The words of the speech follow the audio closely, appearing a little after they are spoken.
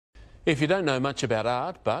If you don't know much about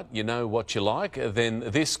art, but you know what you like, then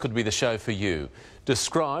this could be the show for you.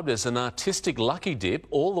 Described as an artistic lucky dip,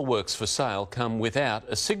 all the works for sale come without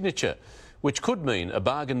a signature, which could mean a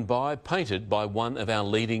bargain buy painted by one of our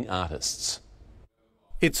leading artists.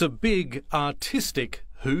 It's a big artistic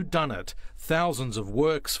whodunit. Thousands of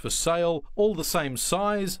works for sale, all the same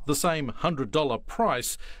size, the same $100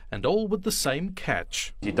 price, and all with the same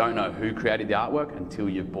catch. You don't know who created the artwork until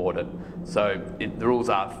you've bought it. So the rules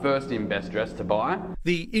are first in, best dressed to buy.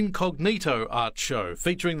 The Incognito Art Show,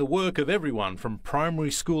 featuring the work of everyone from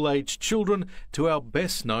primary school-aged children to our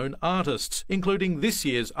best-known artists, including this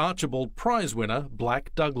year's Archibald Prize winner,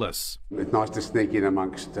 Black Douglas. It's nice to sneak in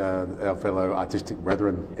amongst our fellow artistic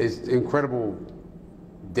brethren. It's incredible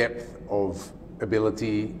depth of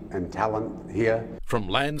ability and talent here. From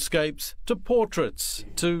landscapes to portraits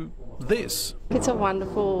to this. It's a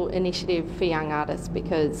wonderful initiative for young artists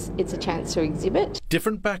because it's a chance to exhibit.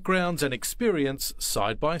 Different backgrounds and experience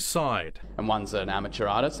side by side. And one's an amateur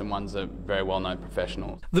artist and one's a very well-known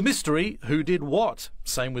professional. The mystery, who did what?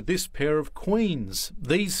 Same with this pair of queens.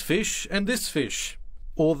 These fish and this fish.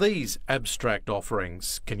 Or these abstract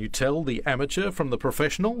offerings. Can you tell the amateur from the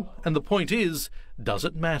professional? And the point is, does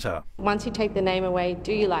it matter? Once you take the name away,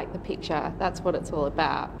 do you like the picture? That's what it's all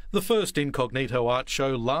about. The first Incognito Art Show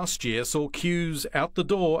last year saw queues out the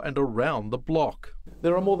door and around the block.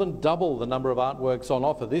 There are more than double the number of artworks on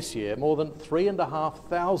offer this year, more than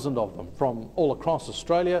 3,500 of them from all across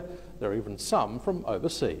Australia. There are even some from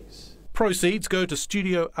overseas. Proceeds go to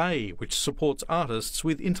Studio A, which supports artists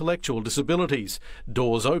with intellectual disabilities.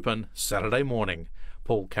 Doors open Saturday morning.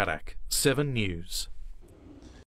 Paul Caddick, 7 News.